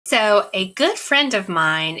So a good friend of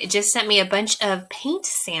mine just sent me a bunch of paint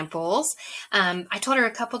samples. I told her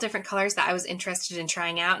a couple different colors that I was interested in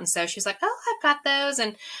trying out. And so she was like, oh, I've got those.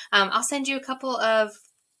 And I'll send you a couple of,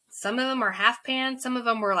 some of them are half pans. Some of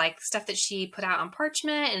them were like stuff that she put out on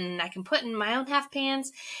parchment and I can put in my own half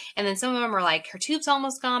pans. And then some of them are like her tube's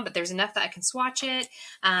almost gone, but there's enough that I can swatch it.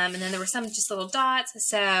 And then there were some just little dots.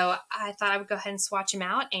 So I thought I would go ahead and swatch them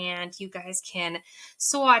out and you guys can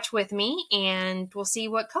swatch with me and we'll see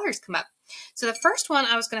what colors come up. So the first one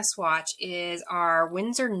I was going to swatch is our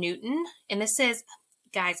Winsor Newton. And this is,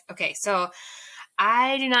 guys, okay, so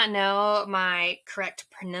I do not know my correct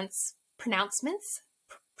pronunciations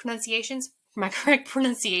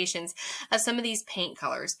of some of these paint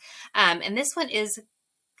colors. And this one is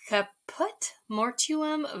Caput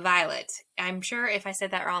Mortuum Violet. I'm sure if I said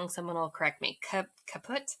that wrong, someone will correct me.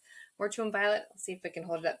 Caput Mortuum Violet. Let's see if we can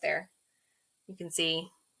hold it up there. You can see.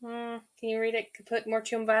 Can you read it? Caput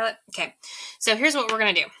Mortuum Violet. Okay. So here's what we're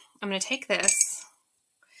going to do. I'm going to take this.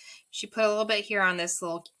 She put a little bit here on this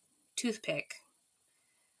little toothpick.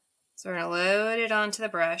 So we're going to load it onto the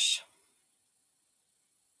brush.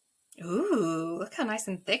 Ooh, look how nice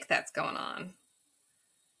and thick that's going on.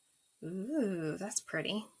 Ooh, that's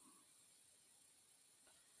pretty.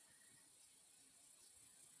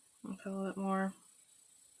 I'll put a little bit more.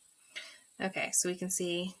 Okay, so we can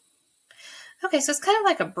see. Okay, so it's kind of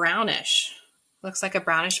like a brownish. Looks like a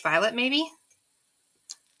brownish violet, maybe.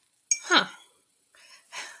 Huh.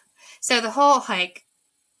 So the whole, like,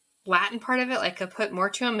 Latin part of it, like Caput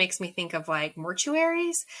Mortuum, makes me think of, like,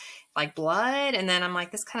 mortuaries, like blood. And then I'm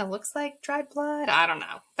like, this kind of looks like dried blood. I don't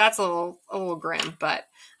know. That's a little grim, but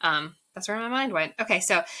that's where my mind went. Okay,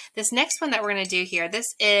 so this next one that we're going to do here, this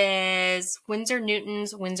is Winsor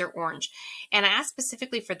Newton's Winsor Orange. And I asked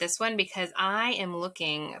specifically for this one because I am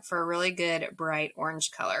looking for a really good bright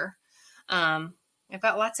orange color. I've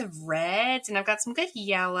got lots of reds and I've got some good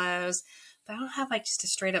yellows, but I don't have like just a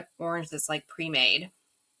straight up orange that's like pre-made.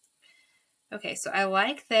 Okay, so I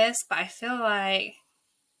like this, but I feel like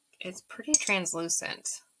it's pretty translucent.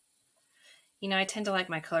 You know, I tend to like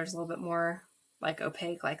my colors a little bit more like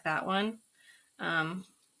opaque like that one.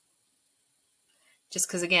 Just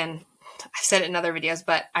because, again, I've said it in other videos,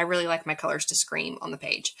 but I really like my colors to scream on the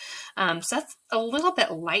page. So that's a little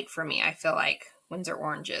bit light for me, I feel like, Winsor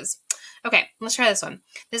Oranges. Okay, let's try this one.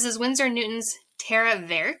 This is Winsor Newton's Terre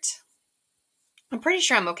Verte. I'm pretty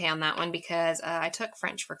sure I'm okay on that one because I took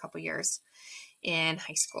French for a couple years in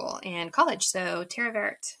high school and college. So Terre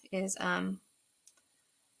Verte is how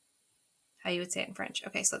you would say it in French.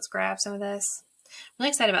 Okay, so let's grab some of this. I'm really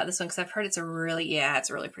excited about this one because I've heard it's a really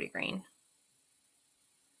pretty green.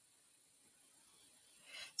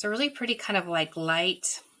 It's a really pretty kind of like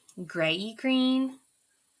light gray green.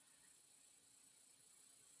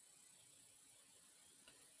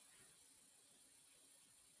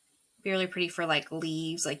 Be really pretty for like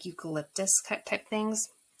leaves, like eucalyptus type things.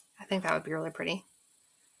 I think that would be really pretty.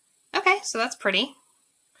 Okay, so that's pretty.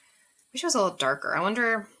 Wish it was a little darker. I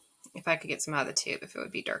wonder if I could get some out of the tube, if it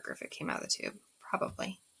would be darker if it came out of the tube.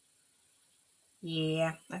 Probably.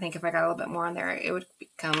 Yeah, I think if I got a little bit more on there, it would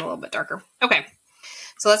become a little bit darker. Okay,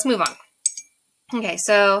 so let's move on. Okay,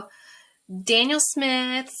 so Daniel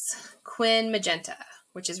Smith's Quin Magenta,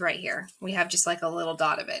 which is right here. We have just like a little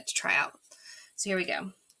dot of it to try out. So here we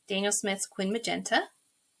go. Daniel Smith's Quin Magenta.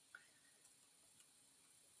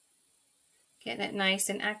 Getting it nice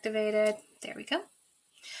and activated. There we go.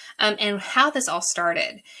 And how this all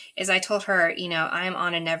started is I told her, you know, I'm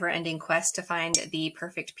on a never-ending quest to find the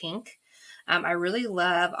perfect pink. I really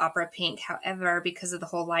love opera pink. However, because of the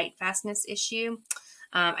whole Lightfastness issue,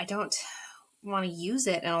 I don't want to use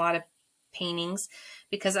it in a lot of paintings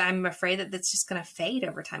because I'm afraid that it's just going to fade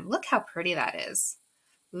over time. Look how pretty that is.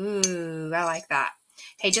 Ooh, I like that.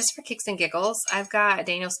 Hey, just for kicks and giggles, I've got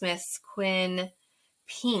Daniel Smith's Quin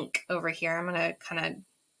Pink over here. I'm going to kind of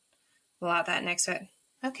blot that next to it.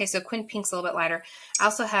 Okay, so Quin Pink's a little bit lighter. I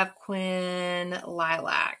also have Quin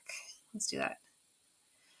Lilac. Let's do that.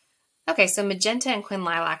 Okay, so Magenta and Quin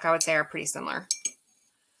Lilac, I would say, are pretty similar.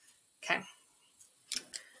 Okay.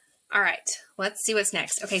 All right, let's see what's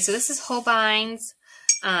next. Okay, so this is Holbein's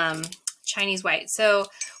Chinese White. So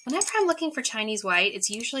whenever I'm looking for Chinese White, it's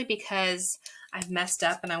usually because I've messed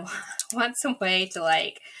up and I want some way to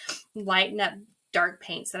like lighten up dark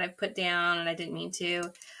paints that I've put down and I didn't mean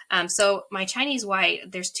to. So my Chinese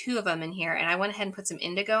White, there's two of them in here and I went ahead and put some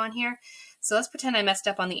indigo on here. So let's pretend I messed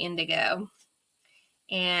up on the indigo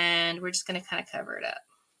and we're just going to kind of cover it up.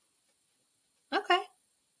 Okay.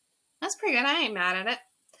 That's pretty good. I ain't mad at it.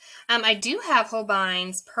 I do have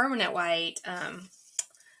Holbein's Permanent White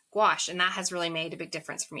gouache, and that has really made a big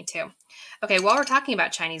difference for me too. Okay, while we're talking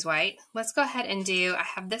about Chinese white, let's go ahead and I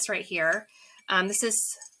have this right here. This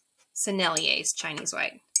is Sennlier's Chinese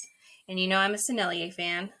white. And you know I'm a Sennlier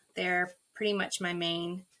fan. They're pretty much my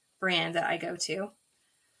main brand that I go to.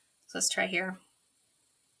 So let's try here.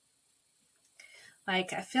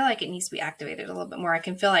 Like, I feel like it needs to be activated a little bit more. I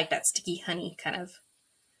can feel like that sticky honey kind of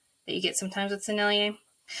that you get sometimes with Sennlier.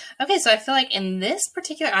 Okay, so I feel like in this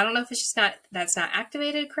particular, I don't know if it's just that's not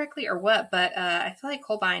activated correctly or what, but I feel like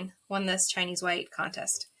Holbein won this Chinese white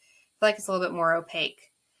contest. I feel like it's a little bit more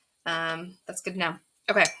opaque. That's good to know.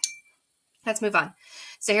 Okay, let's move on.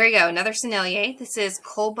 So here we go, another Sennlier. This is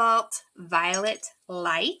Cobalt Violet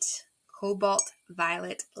Light. Cobalt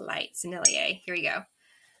Violet Light Sennlier. Here we go.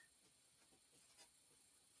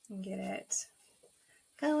 Get it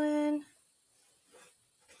going.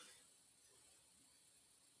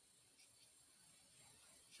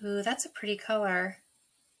 Ooh, that's a pretty color.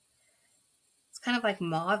 It's kind of like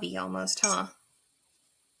mauve-y almost, huh?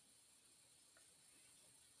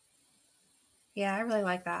 Yeah, I really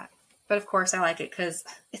like that. But of course I like it because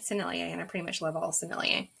it's Sennlier and I pretty much love all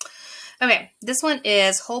Sennlier. Okay, this one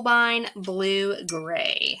is Holbein Blue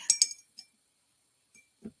Gray.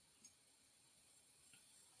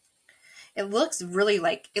 It looks really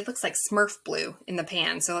like, it looks like Smurf blue in the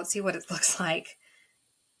pan. So let's see what it looks like.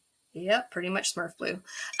 Yep, pretty much Smurf blue.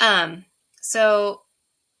 So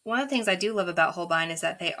one of the things I do love about Holbein is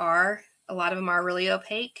that a lot of them are really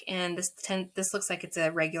opaque, and this looks like it's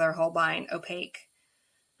a regular Holbein opaque.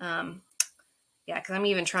 Yeah, because I'm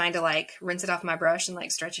even trying to like rinse it off my brush and like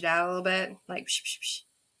stretch it out a little bit, like psh, psh, psh,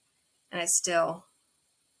 and it still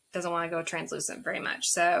doesn't want to go translucent very much.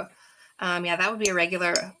 So yeah, that would be a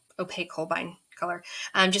regular opaque Holbein color.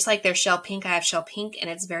 Just like their Shell Pink, I have Shell Pink, and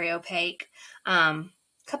it's very opaque.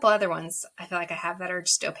 Couple other ones I feel like I have that are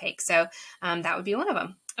just opaque. So that would be one of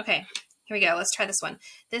them. Okay, here we go. Let's try this one.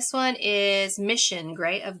 This one is Mission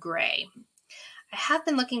Gray of Gray. I have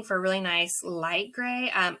been looking for a really nice light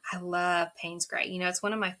gray. I love Payne's gray. You know, it's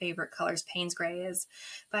one of my favorite colors, Payne's gray is.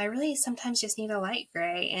 But I really sometimes just need a light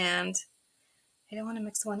gray, and I don't want to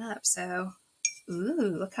mix one up. So,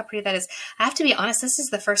 ooh, look how pretty that is. I have to be honest, this is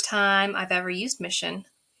the first time I've ever used Mission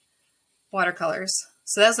watercolors.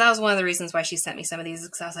 So that was one of the reasons why she sent me some of these,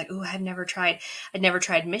 because I was like, ooh, I'd never tried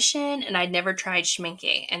Mission, and I'd never tried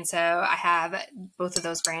Schminke. And so I have both of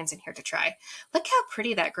those brands in here to try. Look how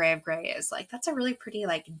pretty that gray of gray is. Like, that's a really pretty,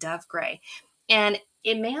 like, dove gray. And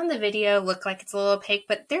it may on the video look like it's a little opaque,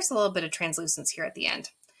 but there's a little bit of translucence here at the end.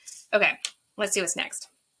 Okay, let's see what's next.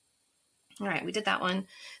 All right, we did that one.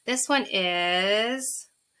 This one is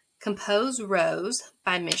Compose Rose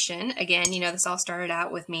by Mission. Again, you know, this all started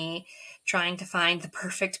out with me trying to find the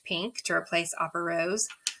perfect pink to replace Opera Rose.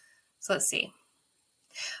 So let's see.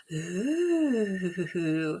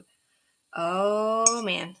 Ooh. Oh,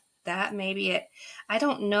 man. That may be it. I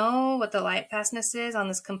don't know what the Lightfastness is on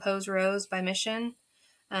this Compose Rose by Mission,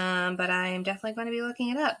 but I am definitely going to be looking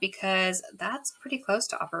it up because that's pretty close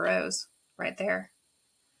to Opera Rose right there.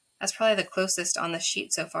 That's probably the closest on the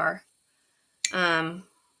sheet so far. Hold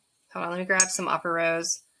on, let me grab some Opera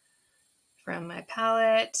Rose from my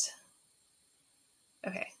palette.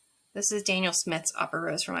 Okay, this is Daniel Smith's Opera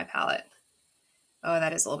Rose from my palette. Oh,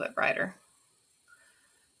 that is a little bit brighter.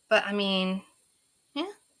 But I mean, yeah.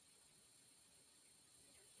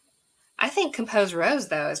 I think Compose Rose,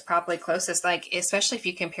 though, is probably closest, like, especially if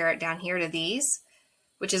you compare it down here to these,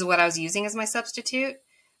 which is what I was using as my substitute.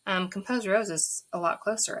 Compose Rose is a lot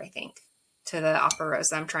closer, I think, to the Opera Rose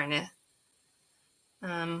that I'm trying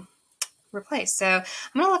to replace. So I'm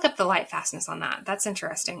going to look up the Lightfastness on that. That's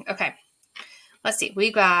interesting. Okay. Let's see.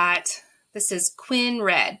 We got, this is Quinn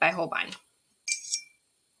Red by Holbein.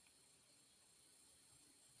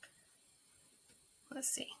 Let's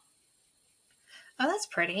see. Oh, that's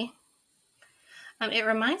pretty. It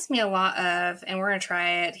reminds me a lot of, and we're going to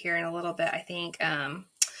try it here in a little bit, I think,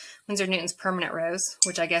 Winsor Newton's Permanent Rose,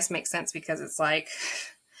 which I guess makes sense because it's like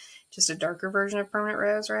just a darker version of Permanent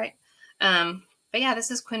Rose, right? But yeah, this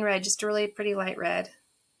is Quinn Red, just a really pretty light red.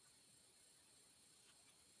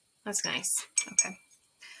 That's nice. Okay.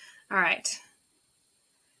 All right.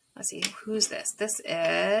 Let's see. Who's this? This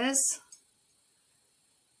is...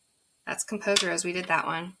 That's Compose Rose. We did that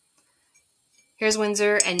one. Here's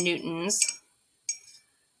Winsor and Newton's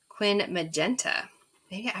Quinn Magenta.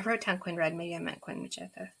 Maybe I wrote down Quinn Red. Maybe I meant Quinn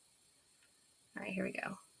Magenta. All right, here we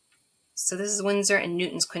go. So this is Winsor and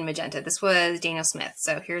Newton's Quinn Magenta. This was Daniel Smith.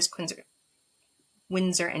 So here's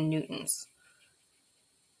Winsor and Newton's.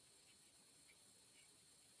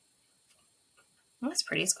 Oh, that's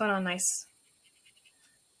pretty. It's going on nice.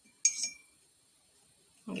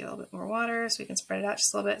 Get a little bit more water so we can spread it out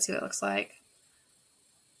just a little bit, see what it looks like.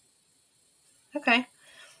 Okay,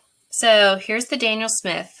 so here's the Daniel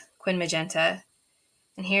Smith Quin Magenta,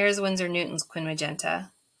 and here's Winsor Newton's Quin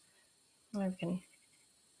Magenta.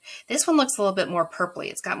 This one looks a little bit more purpley.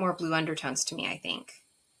 It's got more blue undertones to me, I think.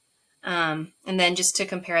 And then just to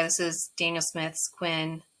compare, this is Daniel Smith's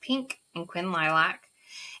Quin Pink and Quin Lilac.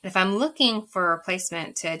 And if I'm looking for a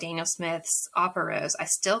replacement to Daniel Smith's Opera Rose, I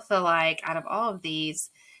still feel like out of all of these,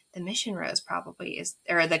 the Mission Rose probably is,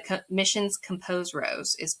 or the Mission's Compose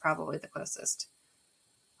Rose is probably the closest.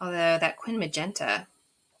 Although that Quin Magenta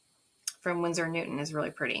from Winsor Newton is really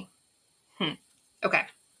pretty. Okay,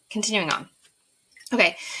 continuing on.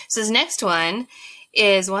 Okay, so this next one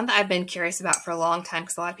is one that I've been curious about for a long time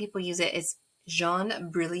because a lot of people use it. It's Jaune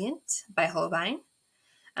Brilliant by Holbein.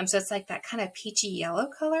 So it's like that kind of peachy yellow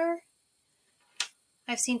color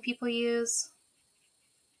I've seen people use.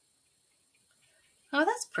 Oh,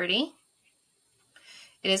 that's pretty.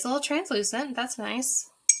 It is a little translucent. That's nice.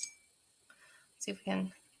 Let's see if we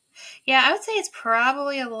can. Yeah, I would say it's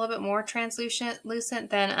probably a little bit more translucent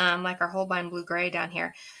than like our Holbein Blue Gray down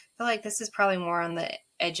here. I feel like this is probably more on the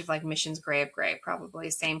edge of like Mission's Gray of Gray, probably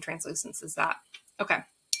same translucence as that. Okay.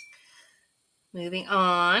 Moving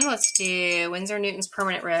on, let's do Winsor Newton's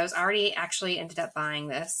Permanent Rose. I already actually ended up buying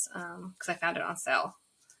this because I found it on sale.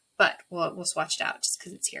 But we'll swatch it out just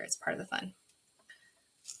because it's here. It's part of the fun.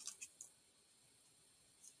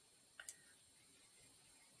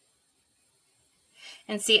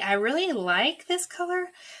 And see, I really like this color,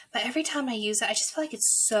 but every time I use it, I just feel like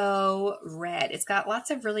it's so red. It's got lots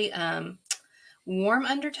of really warm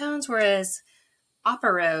undertones, whereas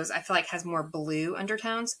Opera Rose, I feel like, has more blue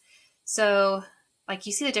undertones. So, like,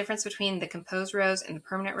 you see the difference between the Compose Rose and the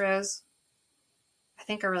Permanent Rose? I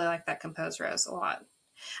think I really like that Compose Rose a lot.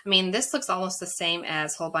 I mean, this looks almost the same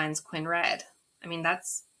as Holbein's Quin Red. I mean,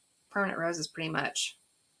 that's Permanent Rose is pretty much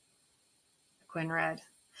a Quin Red.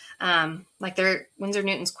 Like their Winsor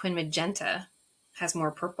Newton's Quin Magenta has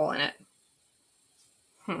more purple in it.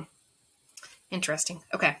 Interesting.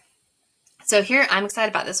 Okay. So here, I'm excited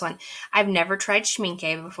about this one. I've never tried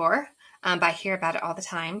Schminke before, but I hear about it all the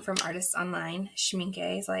time from artists online.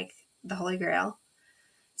 Schminke is like the holy grail.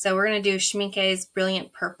 So we're going to do Schminke's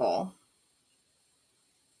Brilliant Purple.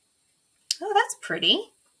 Oh, that's pretty.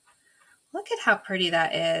 Look at how pretty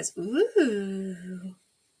that is. Ooh.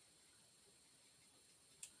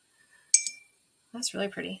 That's really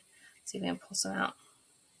pretty. Let's see if we can pull some out.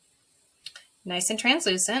 Nice and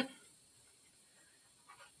translucent.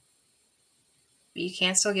 But you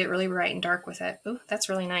can still get really bright and dark with it. Ooh, that's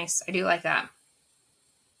really nice. I do like that.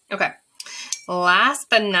 Okay. Last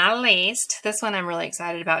but not least, this one I'm really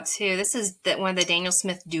excited about too. This is one of the Daniel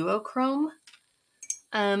Smith Duochrome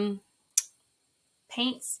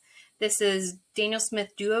paints. This is Daniel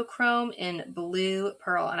Smith Duochrome in Blue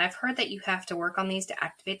Pearl. And I've heard that you have to work on these to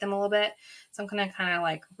activate them a little bit. So I'm going to kind of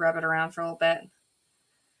like rub it around for a little bit.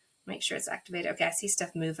 Make sure it's activated. Okay, I see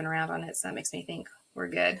stuff moving around on it, so that makes me think we're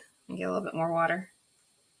good. And get a little bit more water.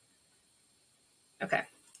 Okay,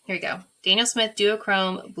 here we go. Daniel Smith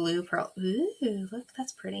Duochrome Blue Pearl. Ooh, look,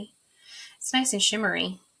 that's pretty. It's nice and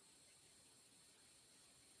shimmery.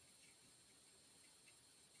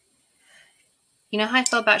 You know how I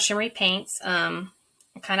feel about shimmery paints? I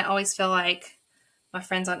kind of always feel like my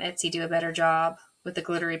friends on Etsy do a better job with the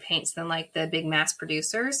glittery paints than like the big mass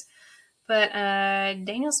producers. But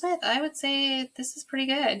Daniel Smith, I would say this is pretty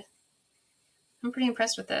good. I'm pretty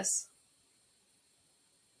impressed with this.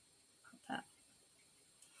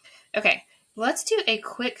 Okay, let's do a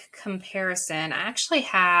quick comparison. I actually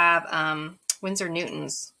have Winsor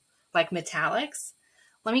Newton's like metallics.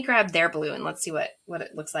 Let me grab their blue and let's see what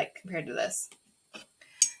it looks like compared to this.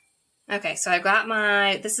 Okay, so I've got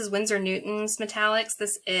this is Winsor Newton's metallics.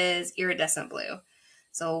 This is iridescent blue.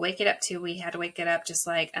 So we'll wake it up we had to wake it up just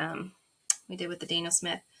like we did with the Daniel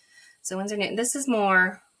Smith. So Winsor Newton, this is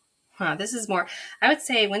more, I would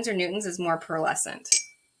say Winsor Newton's is more pearlescent.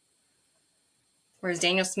 Whereas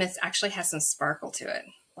Daniel Smith's actually has some sparkle to it.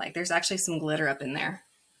 Like there's actually some glitter up in there.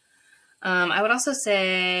 I would also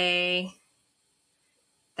say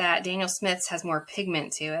that Daniel Smith's has more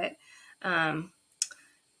pigment to it.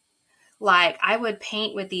 Like I would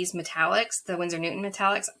paint with these metallics, the Winsor Newton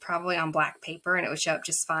metallics, probably on black paper and it would show up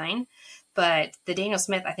just fine. But the Daniel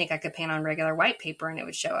Smith, I think I could paint on regular white paper and it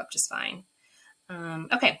would show up just fine.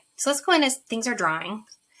 Okay, so let's go in as things are drying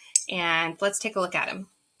and let's take a look at them.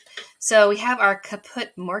 So we have our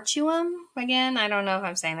Caput Mortuum. Again, I don't know if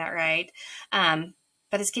I'm saying that right.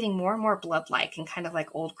 But it's getting more and more blood-like and kind of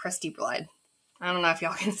like old crusty blood. I don't know if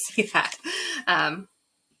y'all can see that.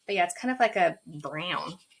 But yeah, it's kind of like a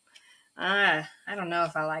brown. I don't know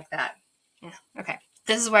if I like that. Yeah, okay.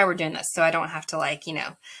 This is why we're doing this, so I don't have to, like, you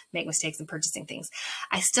know, make mistakes in purchasing things.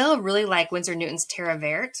 I still really like Winsor Newton's Terre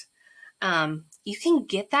Verte. You can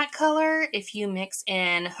get that color if you mix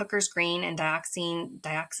in Hooker's Green and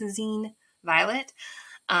dioxazine violet,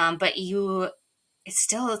 but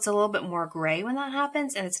it's a little bit more gray when that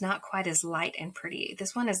happens, and it's not quite as light and pretty.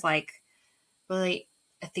 This one is like really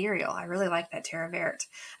ethereal. I really like that Terre Verte.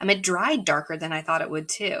 It dried darker than I thought it would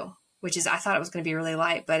too, which is, I thought it was going to be really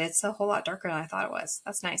light, but it's a whole lot darker than I thought it was.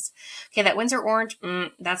 That's nice. Okay, that Winsor Orange,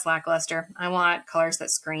 that's lackluster. I want colors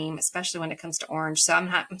that scream, especially when it comes to orange. So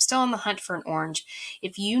I'm still on the hunt for an orange.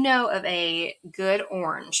 If you know of a good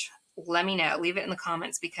orange, let me know. Leave it in the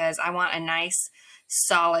comments, because I want a nice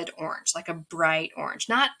solid orange, like a bright orange,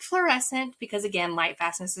 not fluorescent, because again, light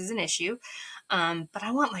fastness is an issue. But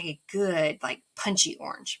I want like a good, like punchy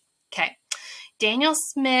orange. Okay. Daniel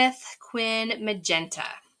Smith Quin Magenta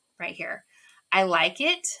right here. I like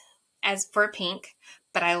it as for a pink,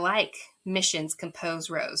 but I like Mission's Compose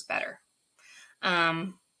Rose better.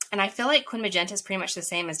 And I feel like Quin Magenta is pretty much the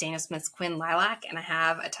same as Daniel Smith's Quin Lilac, and I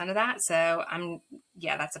have a ton of that. So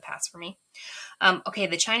yeah, that's a pass for me. Okay,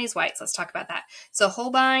 the Chinese whites, let's talk about that. So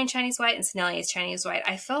Holbein Chinese white and Sennlier's Chinese white.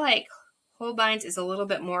 I feel like Holbein's is a little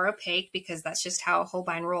bit more opaque because that's just how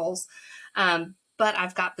Holbein rolls. But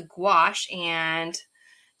I've got the gouache, and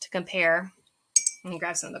to compare, let me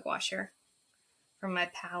grab some of the gouache here from my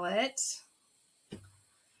palette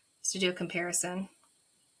just to do a comparison.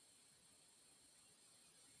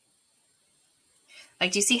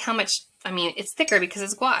 Like, do you see how much, it's thicker because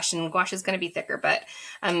it's gouache, and gouache is going to be thicker, but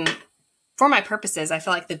for my purposes, I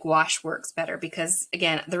feel like the gouache works better because,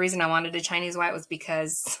 again, the reason I wanted a Chinese white was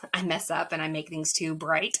because I mess up and I make things too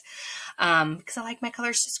bright because I like my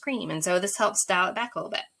colors to scream, and so this helps dial it back a little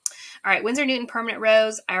bit. All right, Winsor Newton Permanent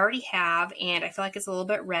Rose, I already have, and I feel like it's a little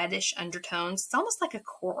bit reddish undertones. It's almost like a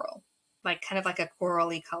coral, like kind of like a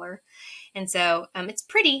corally color, and so it's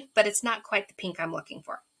pretty, but it's not quite the pink I'm looking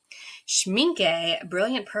for. Schminke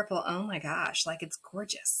Brilliant Purple, oh my gosh, like it's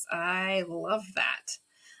gorgeous. I love that.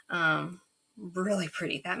 Really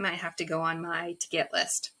pretty. That might have to go on my to get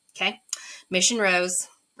list. Okay. Mission Rose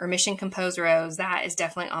or Mission Compose Rose, that is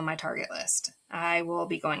definitely on my target list. I will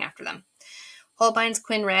be going after them. Holbein's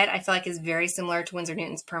Quin Red, I feel like is very similar to Winsor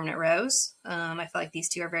Newton's Permanent Rose. I feel like these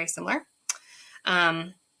two are very similar.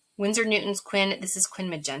 Winsor Newton's Quin, this is Quin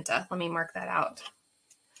Magenta. Let me mark that out.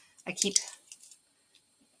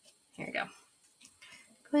 Here we go.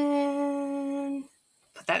 Quin,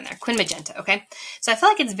 put that in there. Quin Magenta, okay? So I feel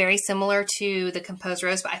like it's very similar to the Compose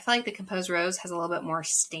Rose, but I feel like the Compose Rose has a little bit more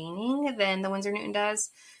staining than the Winsor Newton does.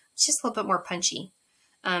 It's just a little bit more punchy.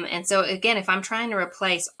 And so again, if I'm trying to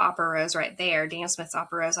replace Opera Rose right there, Daniel Smith's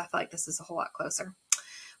Opera Rose, I feel like this is a whole lot closer.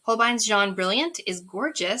 Holbein's Jaune Brilliant is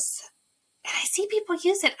gorgeous. And I see people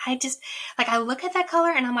use it. I look at that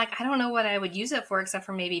color and I'm like, I don't know what I would use it for except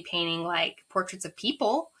for maybe painting like portraits of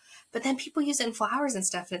people. But then people use it in flowers and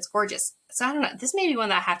stuff, and it's gorgeous. So I don't know. This may be one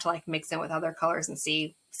that I have to like mix in with other colors and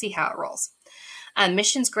see how it rolls.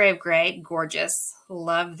 Mission's Gray of Gray, gorgeous.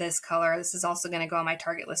 Love this color. This is also going to go on my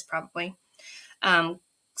target list probably.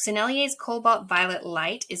 Sennlier's Cobalt Violet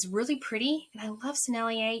Light is really pretty, and I love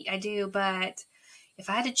Sennlier. I do, but if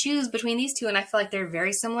I had to choose between these two, and I feel like they're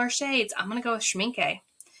very similar shades, I'm going to go with Schminke.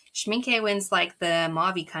 Schminke wins like the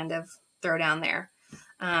mauve-y kind of throw down there.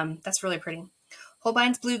 That's really pretty.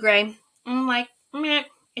 Holbein's Blue Gray,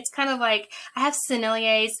 it's kind of like, I have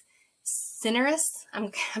Sennlier's Cinerus.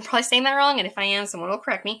 I'm probably saying that wrong, and if I am, someone will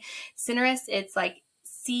correct me. Cinerus, it's like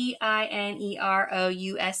Cinerous,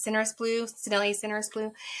 Cinerus Blue, Sennlier Cinerus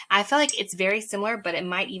Blue. I feel like it's very similar, but it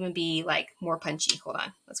might even be like more punchy. Hold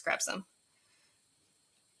on, let's grab some.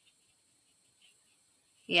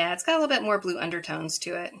 Yeah, it's got a little bit more blue undertones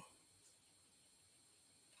to it.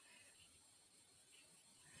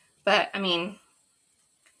 But,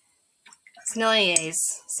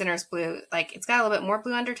 Sennlier's Cinerus Blue, like, it's got a little bit more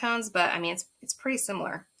blue undertones, but, it's pretty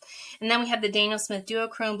similar. And then we have the Daniel Smith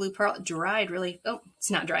Duochrome Blue Pearl, dried really, oh,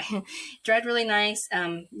 it's not dry, dried really nice,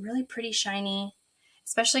 really pretty shiny,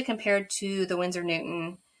 especially compared to the Winsor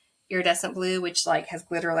Newton Iridescent Blue, which, like, has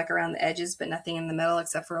glitter, like, around the edges, but nothing in the middle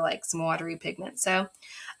except for, like, some watery pigment. So,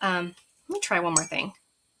 let me try one more thing.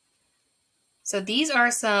 So these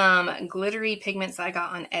are some glittery pigments that I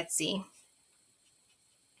got on Etsy.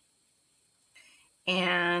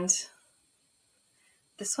 And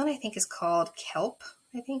this one I think is called Kelp,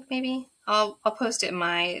 I think maybe. I'll post it in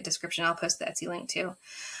my description. I'll post the Etsy link too.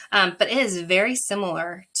 But it is very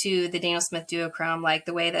similar to the Daniel Smith Duochrome, like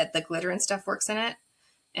the way that the glitter and stuff works in it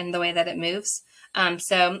and the way that it moves.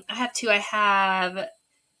 So I have two. I have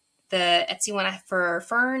the Etsy one for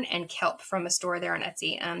Fern and Kelp from a store there on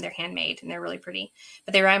Etsy. They're handmade and they're really pretty.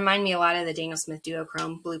 But they remind me a lot of the Daniel Smith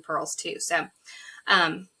Duochrome Blue Pearls too. So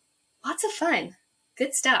lots of fun.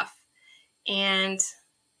 Good stuff. And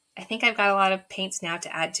I think I've got a lot of paints now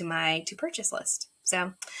to add to my to purchase list.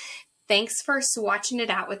 So thanks for swatching it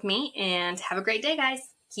out with me, and have a great day, guys.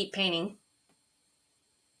 Keep painting.